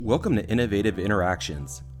Welcome to Innovative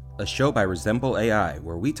Interactions, a show by Resemble AI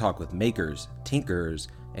where we talk with makers, tinkerers,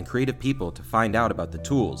 and creative people to find out about the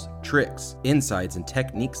tools, tricks, insights, and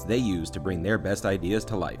techniques they use to bring their best ideas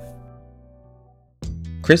to life.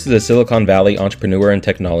 Chris is a Silicon Valley entrepreneur and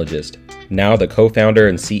technologist, now the co-founder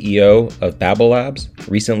and CEO of Babel Labs,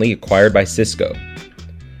 recently acquired by Cisco.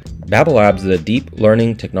 Babel Labs is a deep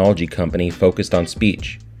learning technology company focused on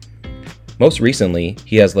speech. Most recently,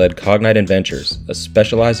 he has led Cognite Ventures, a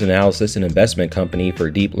specialized analysis and investment company for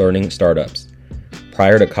deep learning startups.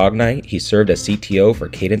 Prior to Cognite, he served as CTO for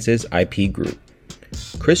Cadence's IP group.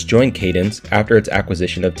 Chris joined Cadence after its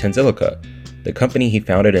acquisition of Tensilica, the company he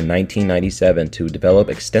founded in 1997 to develop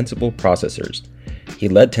extensible processors. He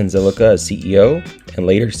led Tensilica as CEO and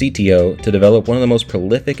later CTO to develop one of the most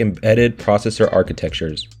prolific embedded processor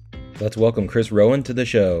architectures. Let's welcome Chris Rowan to the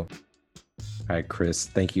show. All right, Chris,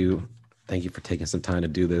 thank you. Thank you for taking some time to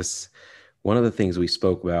do this. One of the things we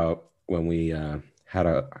spoke about when we had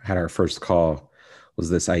our first call was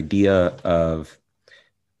this idea of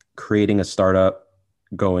creating a startup,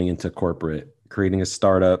 going into corporate, creating a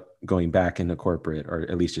startup, going back into corporate, or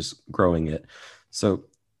at least just growing it. So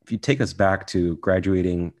if you take us back to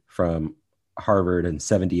graduating from Harvard in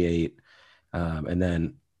 '78, and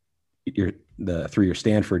then through your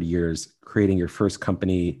Stanford years, creating your first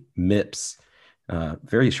company, MIPS,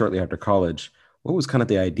 very shortly after college, what was kind of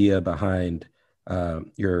the idea behind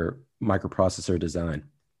your microprocessor design?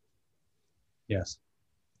 Yes.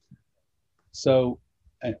 So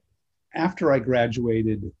after I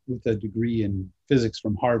graduated with a degree in physics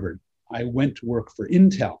from Harvard, I went to work for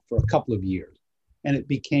Intel for a couple of years. And it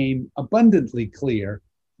became abundantly clear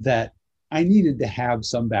that I needed to have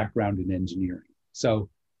some background in engineering. So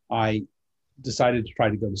I decided to try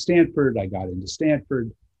to go to Stanford. I got into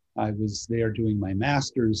Stanford. I was there doing my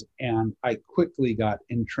master's, and I quickly got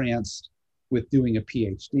entranced with doing a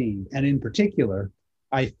PhD. And in particular,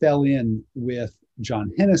 I fell in with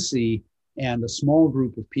John Hennessy and a small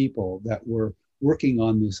group of people that were working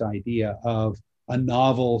on this idea of a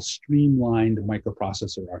novel, streamlined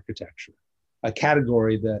microprocessor architecture, a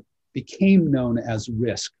category that became known as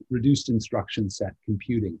RISC, reduced instruction set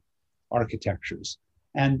computing architectures.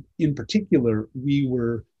 And in particular, we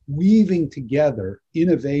were weaving together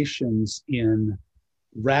innovations in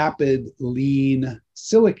rapid, lean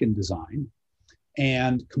silicon design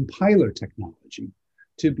and compiler technology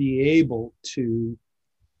to be able to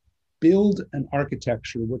build an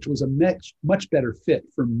architecture which was a much better fit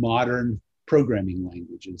for modern programming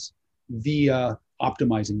languages via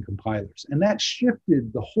optimizing compilers. And that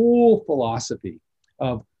shifted the whole philosophy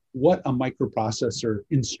of what a microprocessor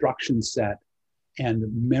instruction set and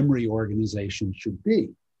memory organization should be.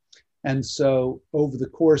 And so over the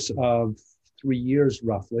course of 3 years,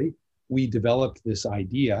 roughly, we developed this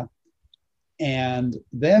idea and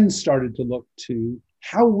then started to look to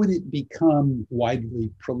how would it become widely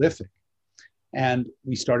prolific? And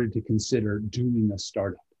we started to consider doing a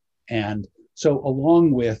startup. And so along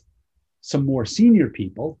with some more senior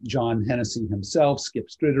people, John Hennessy himself, Skip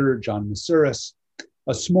Stritter, John Masuris,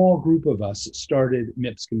 a small group of us started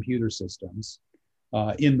MIPS Computer Systems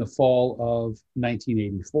in the fall of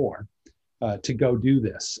 1984 to go do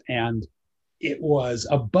this. And it was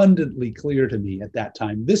abundantly clear to me at that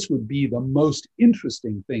time, this would be the most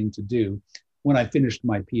interesting thing to do when I finished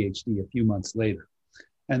my PhD a few months later.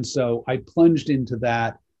 And so I plunged into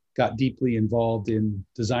that, got deeply involved in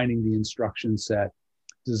designing the instruction set,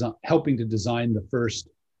 helping to design the first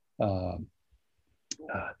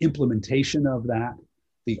implementation of that,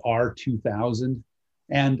 the R2000.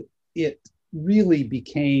 And it really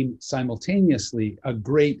became simultaneously a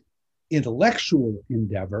great intellectual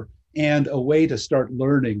endeavor and a way to start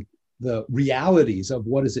learning the realities of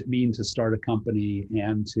what does it mean to start a company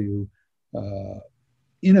and to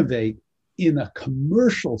innovate in a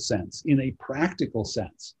commercial sense, in a practical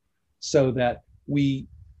sense, so that we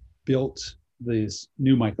built this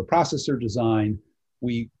new microprocessor design.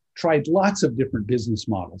 We tried lots of different business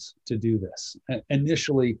models to do this.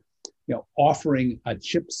 Initially, offering a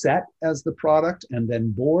chipset as the product and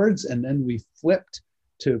then boards, and then we flipped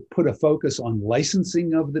to put a focus on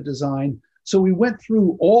licensing of the design. So we went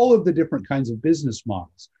through all of the different kinds of business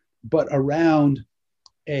models, but around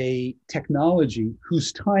a technology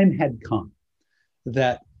whose time had come,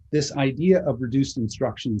 that this idea of reduced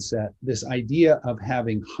instruction set, this idea of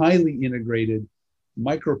having highly integrated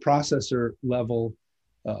microprocessor level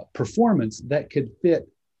performance that could fit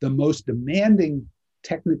the most demanding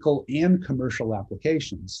technical and commercial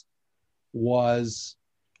applications was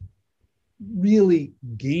really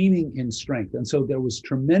gaining in strength. And so there was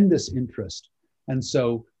tremendous interest. And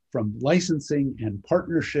so from licensing and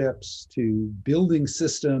partnerships to building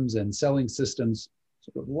systems and selling systems.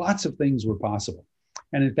 Sort of lots of things were possible.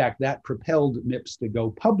 And in fact, that propelled MIPS to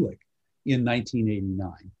go public in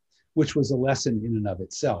 1989, which was a lesson in and of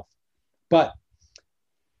itself. But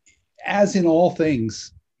as in all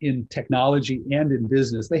things in technology and in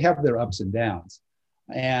business, they have their ups and downs.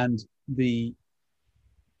 And the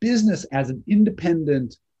business as an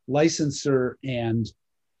independent licensor and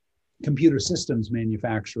computer systems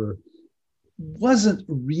manufacturer wasn't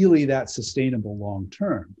really that sustainable long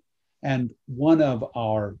term. And one of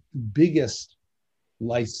our biggest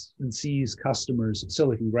licensees, customers,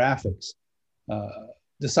 Silicon Graphics,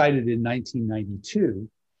 decided in 1992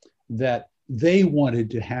 that they wanted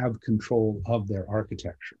to have control of their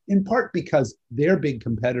architecture, in part because their big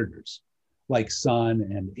competitors like Sun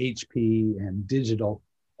and HP and Digital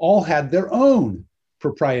all had their own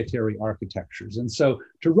proprietary architectures. And so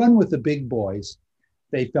to run with the big boys,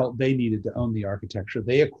 they felt they needed to own the architecture.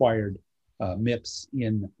 They acquired MIPS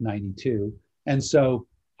in 92. And so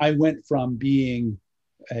I went from being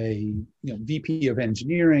a VP of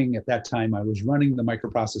engineering. At that time, I was running the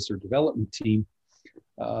microprocessor development team,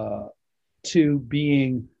 to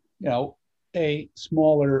being a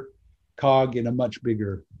smaller cog in a much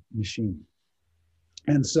bigger machine.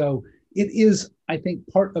 And so it is, I think,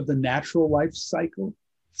 part of the natural life cycle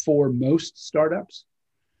for most startups.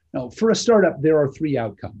 Now, for a startup, there are three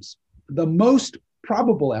outcomes. The most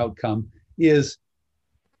probable outcome is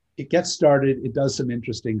it gets started, it does some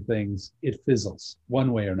interesting things, it fizzles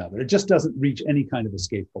one way or another. It just doesn't reach any kind of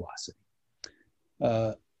escape velocity.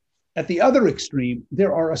 At the other extreme,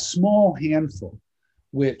 there are a small handful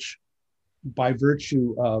which, by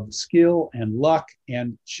virtue of skill and luck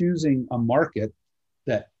and choosing a market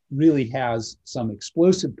that really has some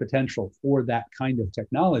explosive potential for that kind of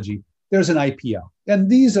technology, there's an IPO. And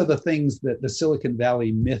these are the things that the Silicon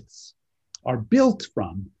Valley myths are built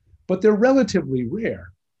from, but they're relatively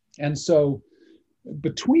rare. And so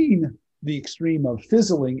between the extreme of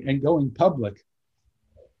fizzling and going public,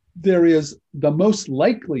 there is the most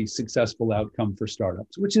likely successful outcome for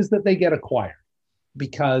startups, which is that they get acquired,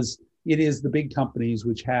 because it is the big companies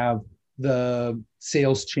which have the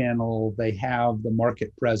sales channel, they have the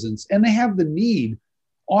market presence, and they have the need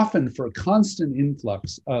often for a constant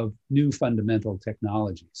influx of new fundamental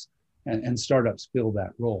technologies. And startups fill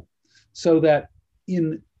that role. So that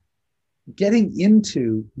in getting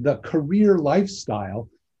into the career lifestyle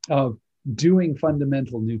of doing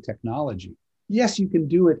fundamental new technology, yes, you can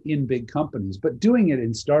do it in big companies, but doing it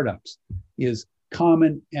in startups is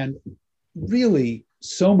common and really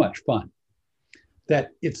so much fun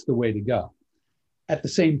that it's the way to go. At the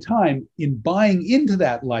same time, in buying into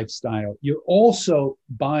that lifestyle, you're also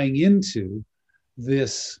buying into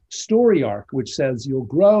this story arc, which says you'll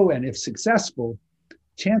grow, and if successful,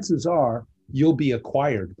 chances are you'll be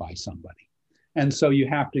acquired by somebody. And so you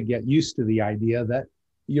have to get used to the idea that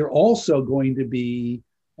you're also going to be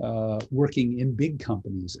working in big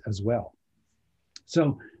companies as well.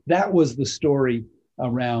 So that was the story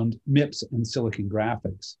around MIPS and Silicon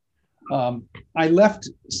Graphics. I left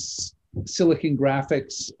Silicon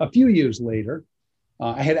Graphics a few years later.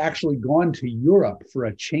 I had actually gone to Europe for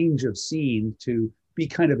a change of scene to be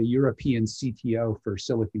kind of a European CTO for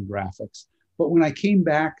Silicon Graphics. But when I came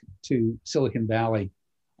back to Silicon Valley,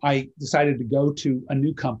 I decided to go to a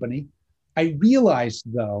new company. I realized,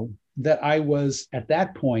 though, that I was at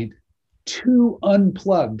that point too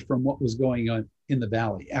unplugged from what was going on in the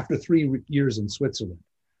Valley after 3 years in Switzerland.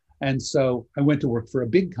 And so I went to work for a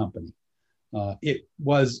big company. It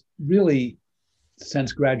was really,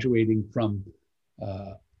 since graduating from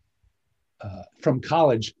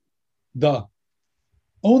college, the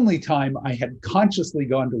only time I had consciously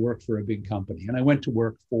gone to work for a big company. And I went to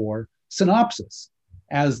work for Synopsys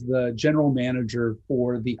as the general manager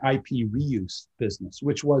for the IP reuse business,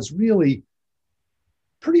 which was really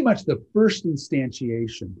pretty much the first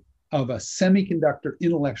instantiation of a semiconductor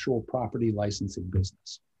intellectual property licensing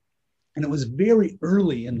business. And it was very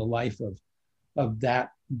early in the life of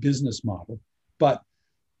that business model, but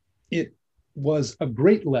it was a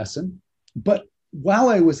great lesson. But while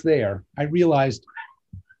I was there, I realized,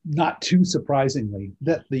 not too surprisingly,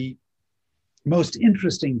 that the most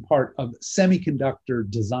interesting part of semiconductor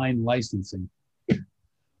design licensing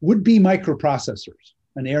would be microprocessors,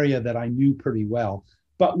 an area that I knew pretty well,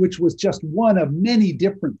 but which was just one of many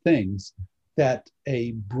different things that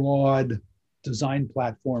a broad design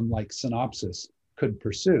platform like Synopsys could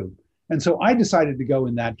pursue. And so I decided to go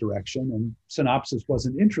in that direction, and Synopsys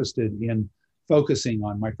wasn't interested in focusing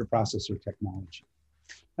on microprocessor technology.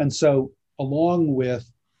 And so along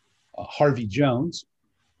with Harvey Jones,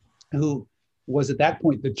 who was at that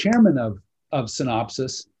point the chairman of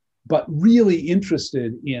Synopsys, but really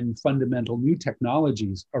interested in fundamental new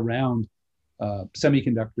technologies around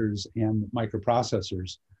semiconductors and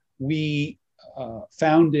microprocessors. We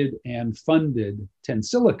founded and funded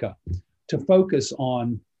Tensilica to focus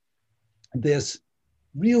on this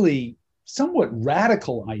really somewhat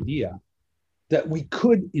radical idea that we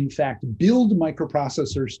could, in fact, build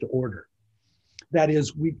microprocessors to order. That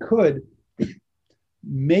is, we could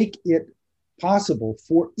make it possible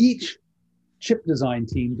for each chip design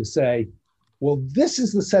team to say, well, this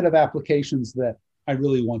is the set of applications that I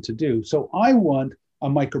really want to do. So I want a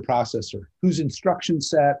microprocessor whose instruction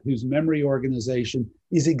set, whose memory organization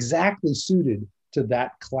is exactly suited to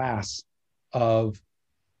that class of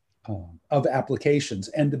applications,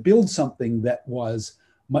 and to build something that was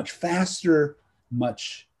much faster,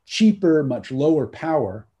 much cheaper, much lower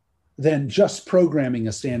power than just programming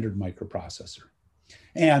a standard microprocessor,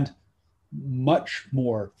 and much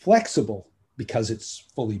more flexible because it's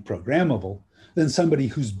fully programmable than somebody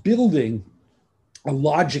who's building a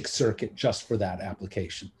logic circuit just for that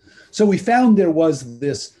application. So we found there was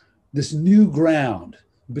this new ground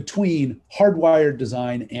between hardwired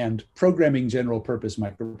design and programming general purpose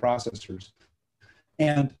microprocessors.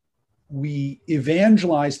 And we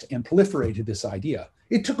evangelized and proliferated this idea.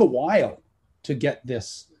 It took a while to get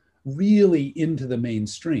this really into the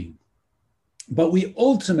mainstream, but we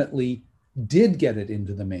ultimately did get it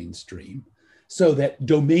into the mainstream, so that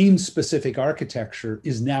domain-specific architecture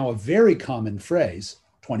is now a very common phrase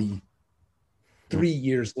 23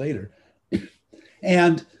 years later.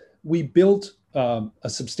 And we built a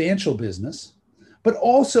substantial business, but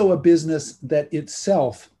also a business that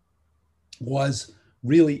itself was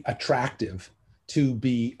really attractive to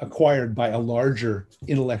be acquired by a larger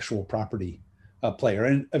intellectual property player.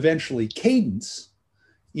 And eventually Cadence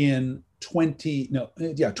in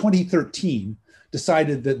 2013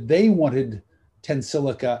 decided that they wanted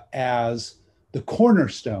Tensilica as the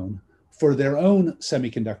cornerstone for their own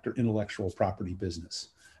semiconductor intellectual property business.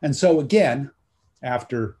 And so again,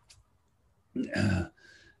 after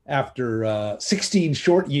 16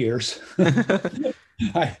 short years,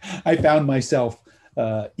 I found myself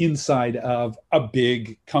inside of a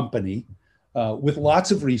big company with lots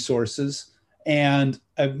of resources and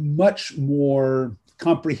a much more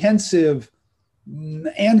comprehensive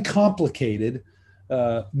and complicated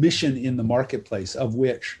mission in the marketplace, of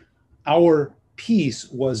which our piece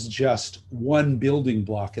was just one building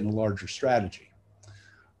block in a larger strategy.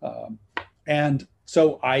 And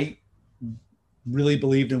so I really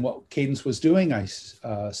believed in what Cadence was doing. I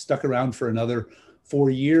stuck around for another 4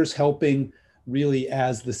 years, helping really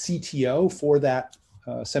as the CTO for that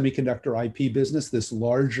semiconductor IP business, this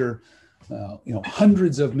larger,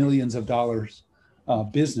 hundreds of millions of dollars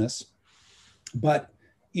business. But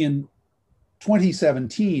in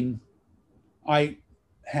 2017, I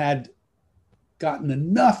had gotten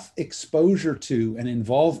enough exposure to and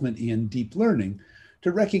involvement in deep learning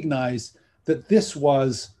to recognize that this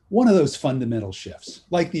was one of those fundamental shifts,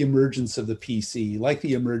 like the emergence of the PC, like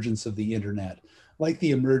the emergence of the internet, like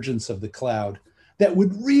the emergence of the cloud, that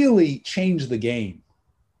would really change the game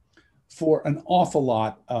for an awful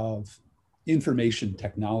lot of information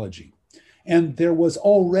technology. And there was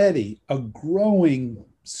already a growing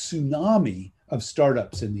tsunami of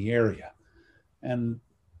startups in the area. And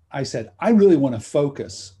I said, I really want to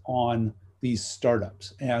focus on these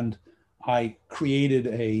startups. And I created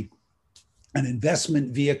an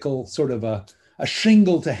investment vehicle, sort of a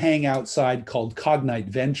shingle to hang outside, called Cognite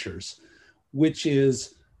Ventures, which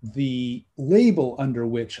is the label under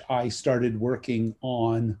which I started working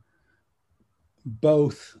on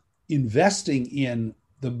both investing in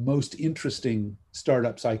the most interesting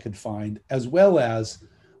startups I could find, as well as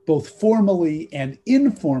both formally and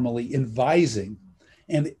informally advising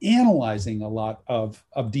and analyzing a lot of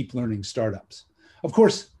deep learning startups. Of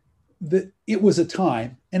course, it was a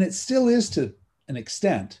time, and it still is to an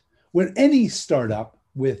extent, where any startup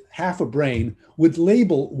with half a brain would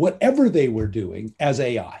label whatever they were doing as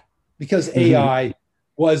AI, because AI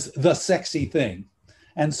was the sexy thing.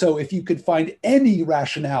 And so if you could find any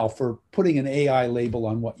rationale for putting an AI label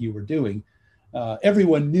on what you were doing,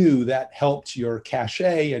 everyone knew that helped your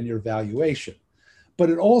cachet and your valuation. But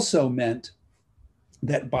it also meant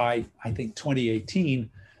that by, I think, 2018,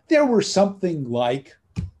 there were something like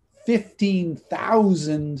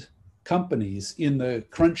 15,000 companies in the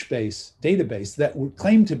Crunchbase database that were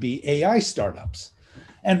claimed to be AI startups.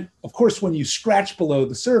 And of course, when you scratch below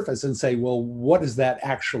the surface and say, well, what does that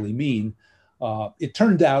actually mean? It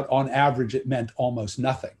turned out on average, it meant almost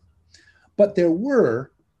nothing. But there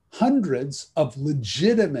were hundreds of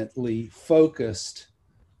legitimately focused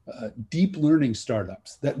deep learning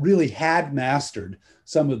startups that really had mastered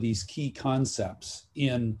some of these key concepts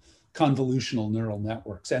in convolutional neural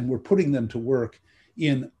networks, and we're putting them to work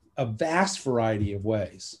in a vast variety of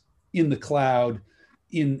ways, in the cloud,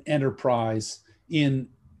 in enterprise, in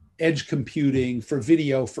edge computing, for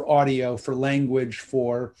video, for audio, for language,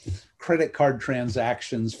 for credit card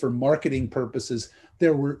transactions, for marketing purposes.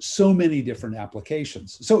 There were so many different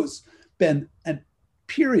applications. So it's been a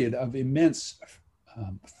period of immense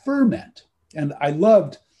ferment. And I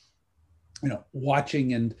loved,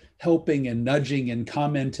 watching and helping and nudging and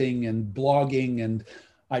commenting and blogging. And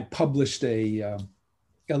I published a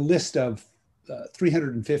list of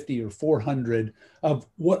 350 or 400 of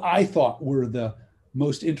what I thought were the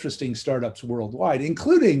most interesting startups worldwide,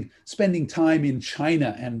 including spending time in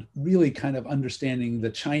China and really kind of understanding the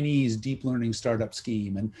Chinese deep learning startup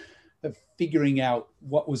scheme, and figuring out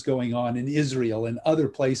what was going on in Israel and other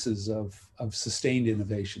places of sustained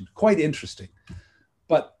innovation. Quite interesting.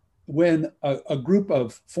 But when a group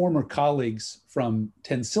of former colleagues from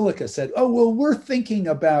Tensilica said, oh, well, we're thinking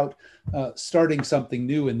about starting something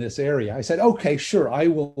new in this area, I said, okay, sure,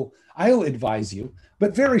 I'll advise you.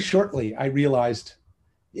 But very shortly, I realized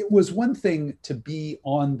it was one thing to be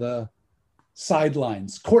on the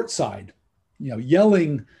sidelines, courtside,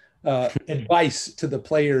 yelling advice to the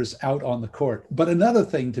players out on the court, but another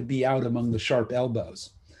thing to be out among the sharp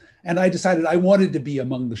elbows. And I decided I wanted to be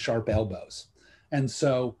among the sharp elbows. And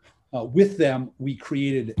so with them, we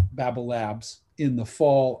created Babel Labs in the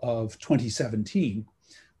fall of 2017,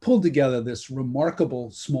 pulled together this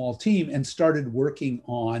remarkable small team and started working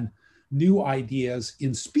on new ideas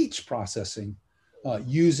in speech processing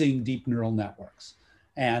using deep neural networks.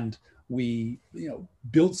 And we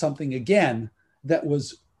built something again that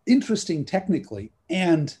was interesting technically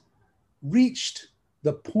and reached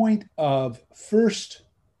the point of first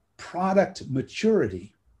product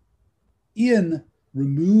maturity in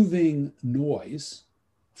removing noise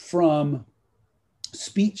from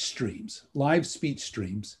speech streams, live speech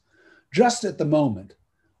streams, just at the moment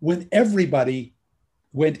when everybody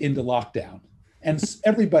went into lockdown and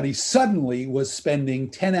everybody suddenly was spending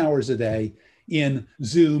 10 hours a day in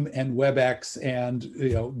Zoom and WebEx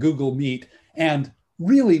and Google Meet, and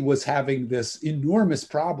really was having this enormous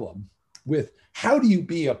problem with how do you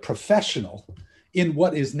be a professional in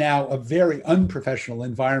what is now a very unprofessional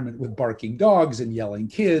environment with barking dogs and yelling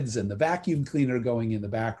kids and the vacuum cleaner going in the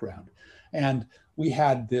background. And we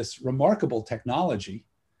had this remarkable technology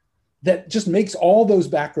that just makes all those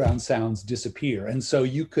background sounds disappear. And so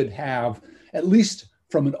you could have, at least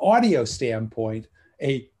from an audio standpoint,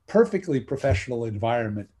 a perfectly professional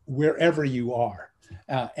environment wherever you are.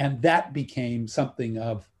 And that became something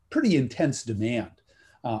of pretty intense demand.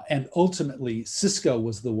 And ultimately, Cisco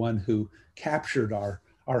was the one who captured our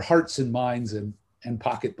hearts and minds and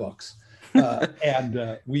pocketbooks.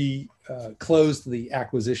 And we closed the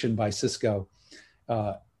acquisition by Cisco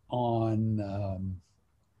on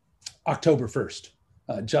October 1st,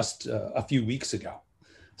 just a few weeks ago.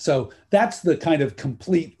 So that's the kind of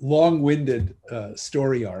complete long-winded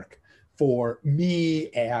story arc for me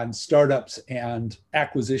and startups and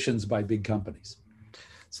acquisitions by big companies.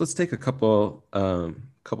 So let's take a couple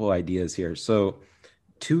ideas here. So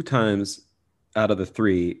 2 times out of the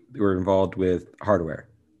 3 were involved with hardware,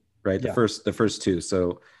 right? Yeah. The first 2.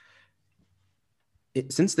 So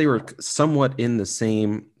since they were somewhat in the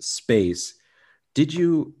same space,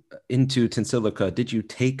 into Tensilica, did you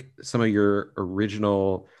take some of your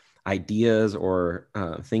original ideas or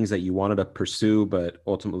things that you wanted to pursue but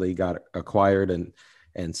ultimately got acquired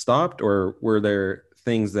and stopped? Or were there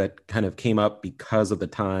things that kind of came up because of the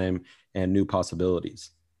time and new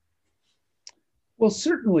possibilities? Well,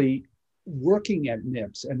 certainly working at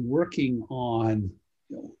MIPS and working on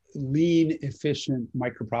lean, efficient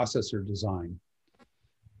microprocessor design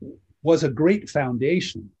was a great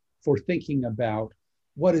foundation for thinking about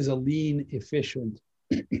what is a lean, efficient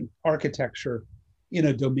architecture in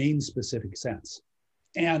a domain-specific sense.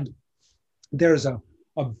 And there's a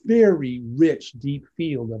very rich, deep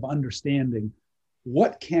field of understanding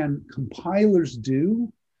what can compilers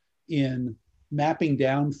do in mapping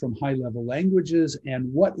down from high-level languages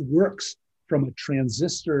and what works from a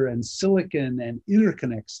transistor and silicon and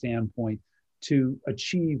interconnect standpoint to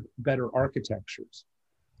achieve better architectures.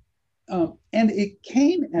 And it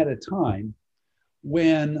came at a time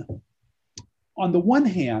when, on the one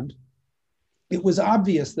hand, it was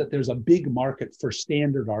obvious that there's a big market for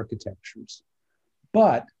standard architectures,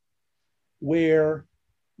 but where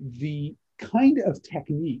the kind of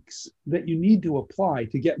techniques that you need to apply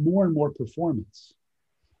to get more and more performance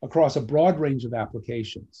across a broad range of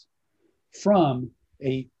applications, from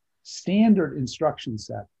a standard instruction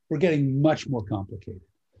set were getting much more complicated.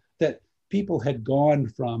 That people had gone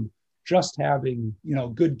from just having,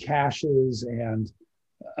 good caches and,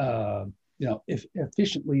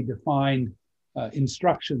 efficiently defined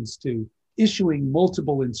instructions to issuing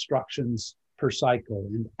multiple instructions per cycle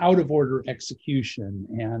and out of order execution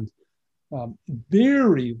and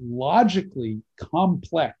very logically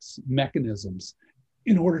complex mechanisms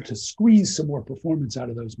in order to squeeze some more performance out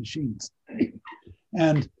of those machines.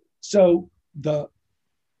 And so the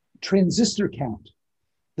transistor count,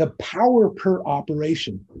 the power per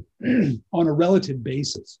operation on a relative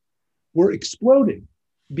basis were exploding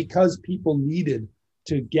because people needed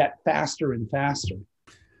to get faster and faster.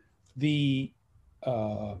 We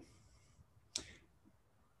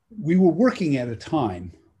were working at a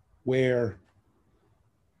time where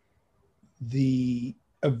the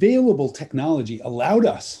available technology allowed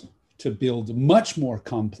us to build much more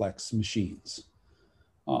complex machines.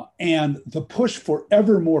 And the push for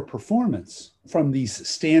ever more performance from these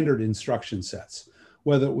standard instruction sets,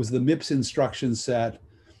 whether it was the MIPS instruction set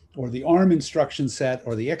or the ARM instruction set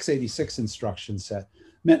or the x86 instruction set,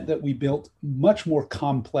 meant that we built much more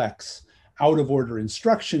complex out of order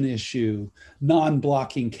instruction issue,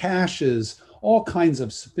 non-blocking caches, all kinds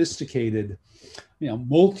of sophisticated,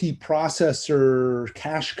 multi-processor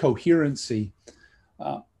cache coherency,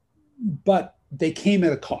 but they came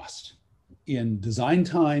at a cost in design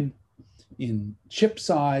time, in chip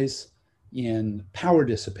size, in power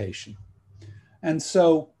dissipation. And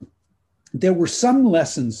so there were some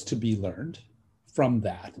lessons to be learned from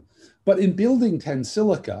that. But in building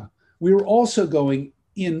Tensilica, we were also going,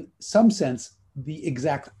 in some sense, the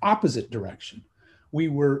exact opposite direction. We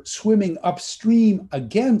were swimming upstream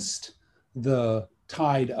against the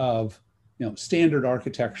tide of, standard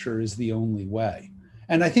architecture is the only way.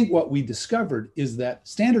 And I think what we discovered is that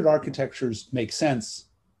standard architectures make sense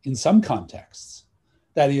in some contexts.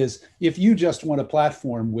 That is, if you just want a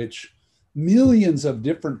platform which millions of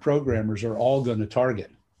different programmers are all going to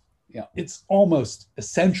target, it's almost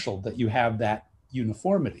essential that you have that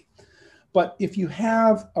uniformity. But if you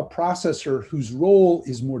have a processor whose role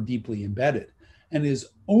is more deeply embedded and is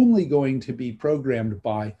only going to be programmed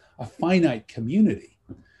by a finite community,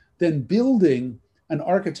 then building an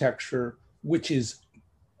architecture which is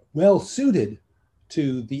well suited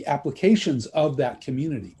to the applications of that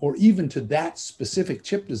community or even to that specific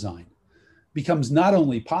chip design becomes not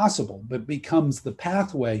only possible, but becomes the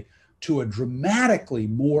pathway to a dramatically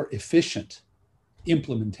more efficient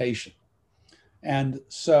implementation. And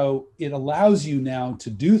so it allows you now to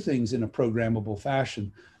do things in a programmable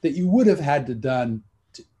fashion that you would have had to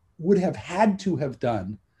have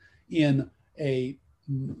done in a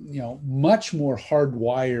much more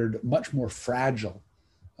hardwired, much more fragile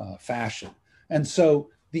fashion. And so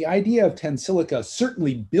the idea of Tensilica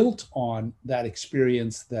certainly built on that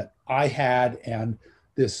experience that I had and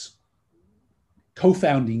this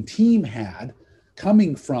co-founding team had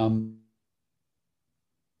coming from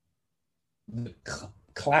the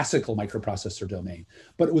classical microprocessor domain,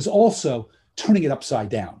 but it was also turning it upside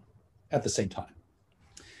down at the same time.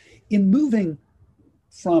 In moving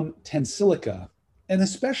from Tensilica, and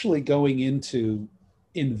especially going into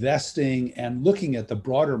investing and looking at the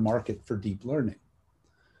broader market for deep learning,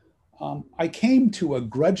 I came to a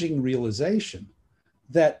grudging realization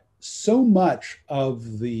that so much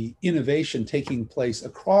of the innovation taking place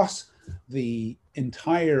across the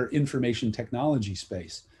entire information technology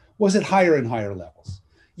space was at higher and higher levels.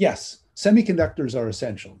 Yes, semiconductors are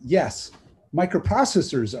essential. Yes,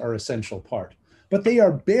 microprocessors are an essential part, but they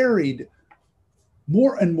are buried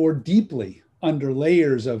more and more deeply under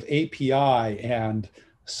layers of API and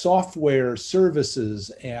software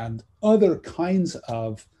services and other kinds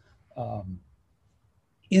of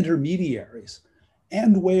intermediaries,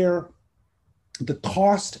 and where the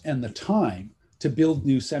cost and the time to build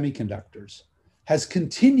new semiconductors has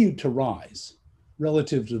continued to rise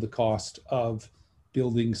relative to the cost of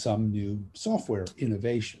building some new software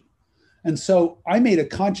innovation. And so I made a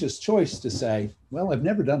conscious choice to say, well, I've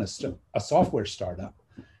never done a software startup,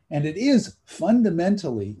 and it is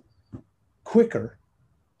fundamentally quicker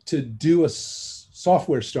to do a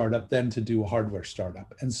software startup than to do a hardware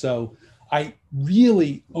startup. And so I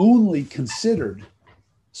really only considered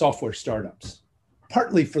software startups,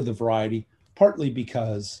 partly for the variety, partly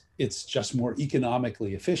because it's just more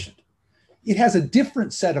economically efficient. It has a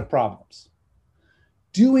different set of problems.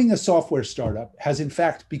 Doing a software startup has in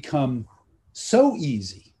fact become so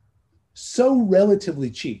easy, so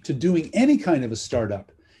relatively cheap to doing any kind of a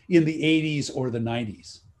startup in the 80s or the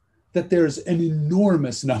 90s, that there's an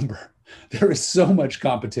enormous number. There is so much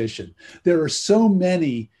competition. There are so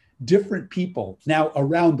many different people now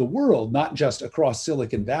around the world, not just across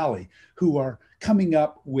Silicon Valley, who are coming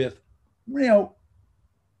up with,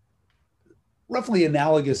 roughly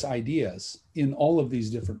analogous ideas in all of these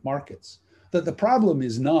different markets. That the problem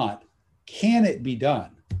is not, can it be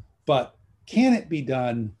done, but can it be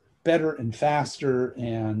done better and faster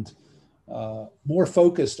and more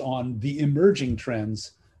focused on the emerging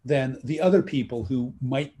trends than the other people who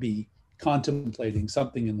might be contemplating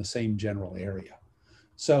something in the same general area.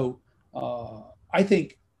 So I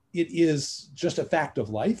think it is just a fact of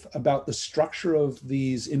life about the structure of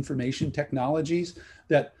these information technologies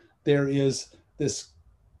that there is this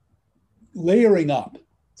layering up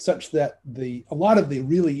such that a lot of the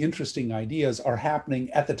really interesting ideas are happening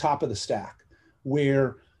at the top of the stack,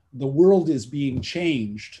 where the world is being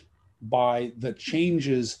changed by the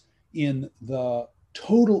changes in the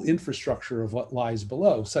total infrastructure of what lies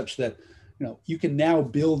below, such that you can now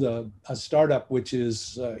build a startup which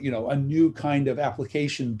is a new kind of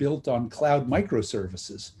application built on cloud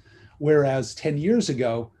microservices, whereas 10 years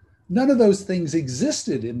ago none of those things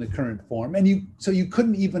existed in the current form, and so you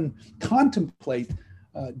couldn't even contemplate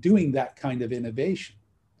doing that kind of innovation.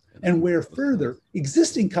 And where further,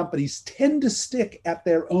 existing companies tend to stick at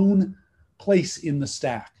their own place in the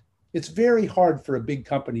stack. It's very hard for a big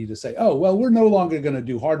company to say, oh, well, we're no longer going to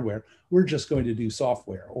do hardware. We're just going to do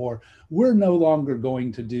software. Or we're no longer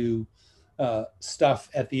going to do stuff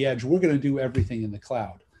at the edge. We're going to do everything in the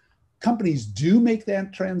cloud. Companies do make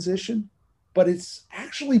that transition, but it's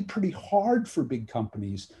actually pretty hard for big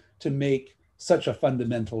companies to make such a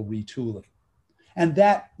fundamental retooling. And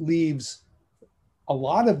that leaves a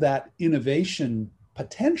lot of that innovation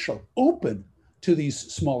potential open to these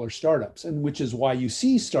smaller startups, and which is why you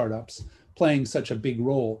see startups playing such a big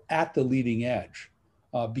role at the leading edge,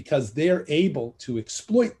 because they're able to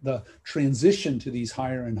exploit the transition to these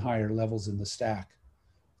higher and higher levels in the stack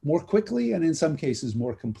more quickly, and in some cases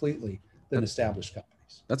more completely than established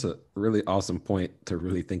companies. That's a really awesome point to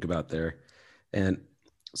really think about there. And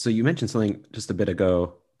so you mentioned something just a bit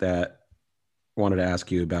ago that I wanted to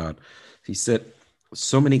ask you about. You said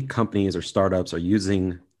so many companies or startups are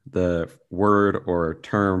using the word or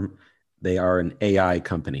term, they are an AI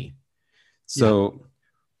company. So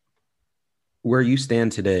where you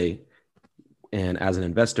stand today, and as an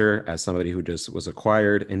investor, as somebody who just was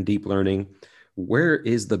acquired in deep learning, where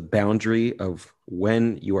is the boundary of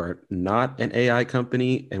when you are not an AI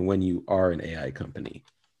company and when you are an AI company?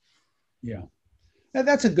 Yeah, now,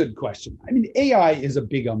 that's a good question. I mean, AI is a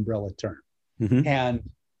big umbrella term. Mm-hmm. And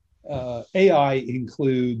AI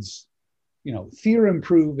includes theorem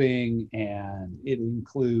proving, and it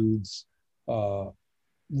includes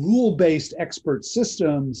rule-based expert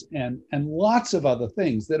systems and lots of other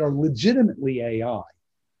things that are legitimately AI,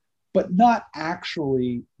 but not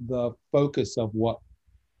actually the focus of what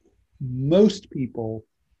most people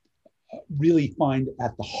really find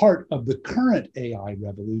at the heart of the current AI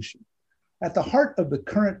revolution. At the heart of the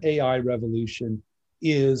current AI revolution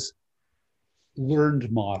is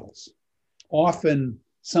learned models, often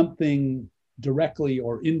something directly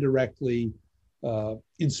or indirectly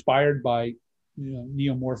inspired by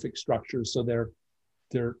neomorphic structures. So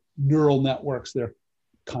they're neural networks, they're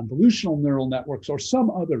convolutional neural networks, or some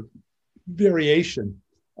other variation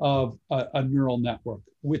of a neural network,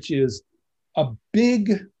 which is a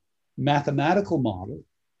big mathematical model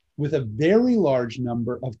with a very large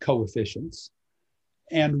number of coefficients,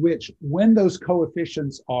 and which, when those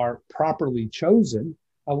coefficients are properly chosen,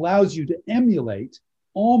 allows you to emulate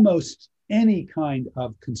almost any kind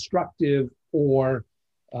of constructive or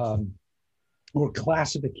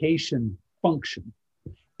classification function.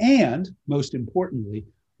 And most importantly,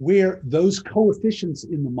 where those coefficients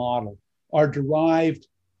in the model are derived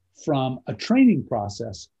from a training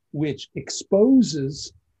process which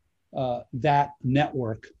exposes that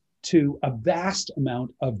network to a vast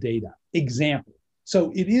amount of data. Example.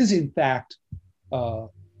 So it is, in fact,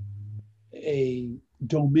 a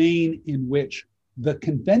domain in which the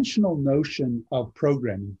conventional notion of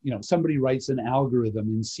programming, somebody writes an algorithm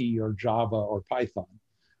in C or Java or Python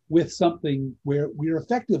with something where we're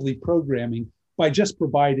effectively programming by just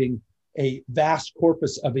providing a vast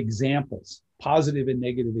corpus of examples, positive and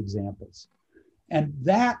negative examples. And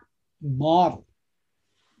that model,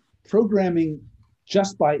 programming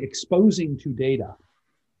just by exposing to data,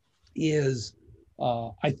 is,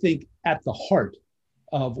 I think, at the heart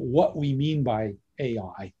of what we mean by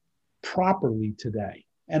AI properly today,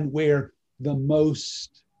 and where the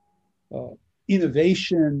most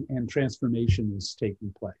innovation and transformation is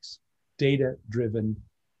taking place. Data-driven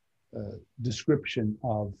description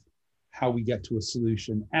of how we get to a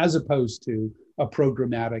solution, as opposed to a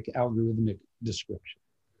programmatic algorithmic description.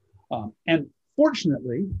 And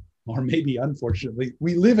fortunately, or maybe unfortunately,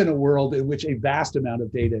 we live in a world in which a vast amount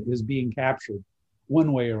of data is being captured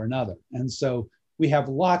one way or another. And so we have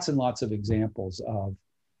lots and lots of examples of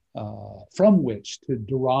from which to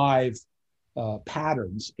derive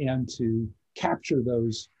patterns and to capture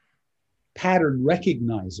those pattern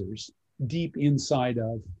recognizers deep inside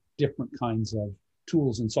of different kinds of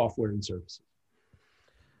tools and software and services.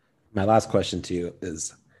 My last question to you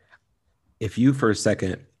is, if you for a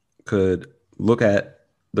second could look at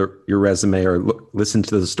your resume or listen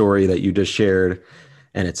to the story that you just shared,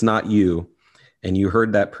 and it's not you, and you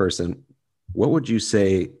heard that person, what would you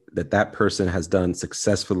say that person has done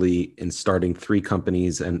successfully in starting 3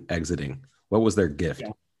 companies and exiting? What was their gift?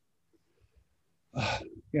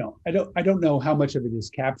 I don't know how much of it is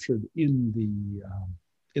captured in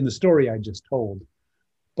the story I just told,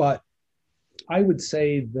 but I would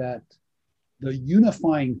say that the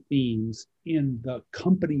unifying themes in the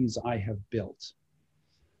companies I have built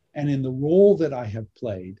and in the role that I have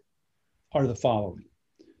played are the following.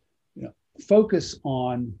 Focus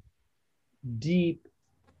on deep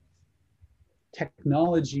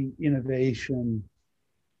technology innovation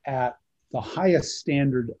at the highest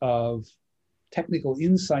standard of technical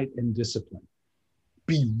insight and discipline.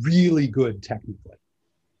 Be really good technically.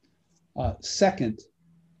 Second,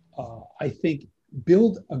 I think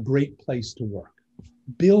build a great place to work.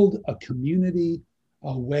 Build a community,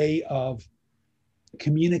 a way of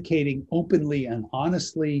communicating openly and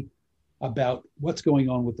honestly about what's going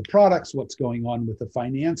on with the products, what's going on with the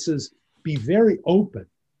finances. Be very open.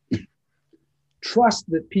 Trust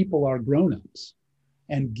that people are grown-ups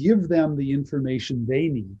and give them the information they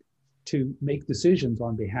need to make decisions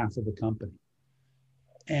on behalf of the company.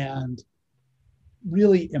 And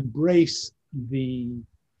really embrace the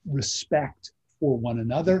respect for one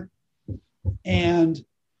another and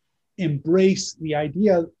embrace the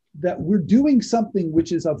idea that we're doing something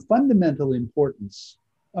which is of fundamental importance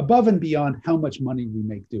above and beyond how much money we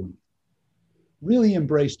make doing it. Really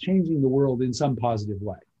embrace changing the world in some positive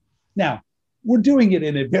way. Now, we're doing it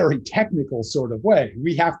in a very technical sort of way.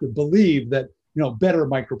 We have to believe that better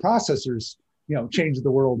microprocessors change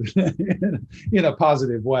the world in a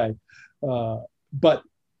positive way. But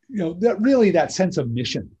that sense of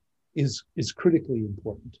mission is critically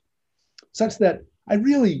important, such that I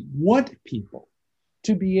really want people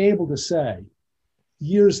to be able to say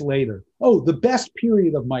years later, the best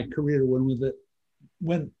period of my career when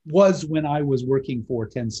I was working for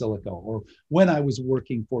Tensilico or when I was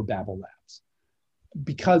working for Babel Labs,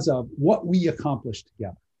 because of what we accomplished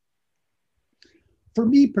together. For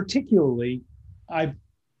me particularly, I've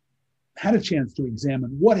had a chance to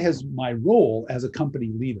examine what has my role as a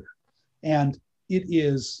company leader. And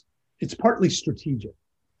it's partly strategic.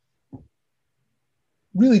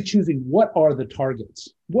 Really choosing what are the targets,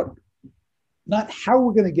 not how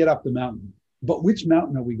we're going to get up the mountain, but which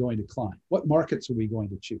mountain are we going to climb? What markets are we going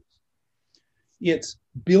to choose? It's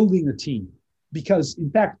building a team, because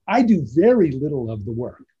in fact, I do very little of the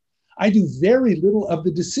work. I do very little of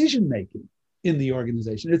the decision-making in the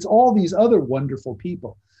organization. It's all these other wonderful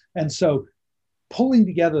people. And so pulling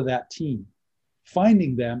together that team,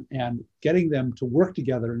 finding them and getting them to work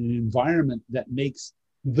together in an environment that makes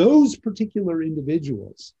those particular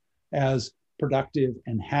individuals as productive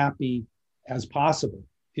and happy as possible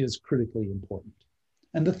is critically important.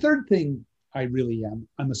 And the third thing I'm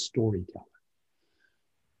a storyteller.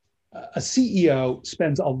 A CEO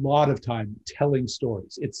spends a lot of time telling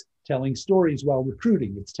stories. It's telling stories while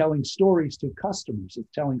recruiting. It's telling stories to customers.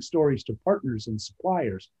 It's telling stories to partners and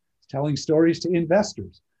suppliers. It's telling stories to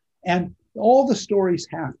investors. And all the stories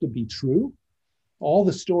have to be true. All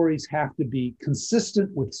the stories have to be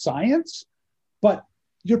consistent with science, but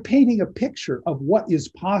you're painting a picture of what is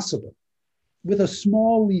possible with a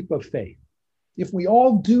small leap of faith. If we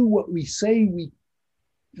all do what we say we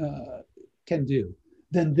can do,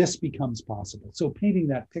 then this becomes possible. So painting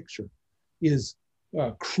that picture is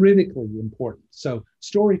critically important. So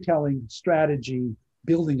storytelling, strategy,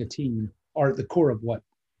 building a team are at the core of what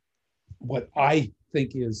I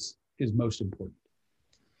think is most important.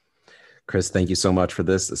 Chris, thank you so much for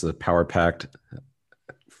this. This is a power-packed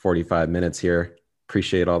 45 minutes here.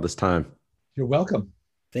 Appreciate all this time. You're welcome.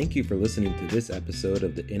 Thank you for listening to this episode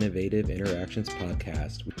of the Innovative Interactions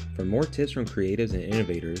Podcast. For more tips from creatives and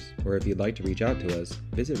innovators, or if you'd like to reach out to us,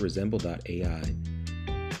 visit resemble.ai.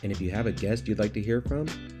 And if you have a guest you'd like to hear from,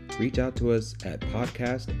 reach out to us at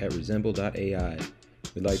podcast@resemble.ai.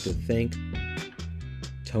 We'd like to thank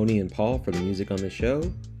Tony and Paul for the music on the show.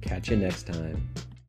 Catch you next time.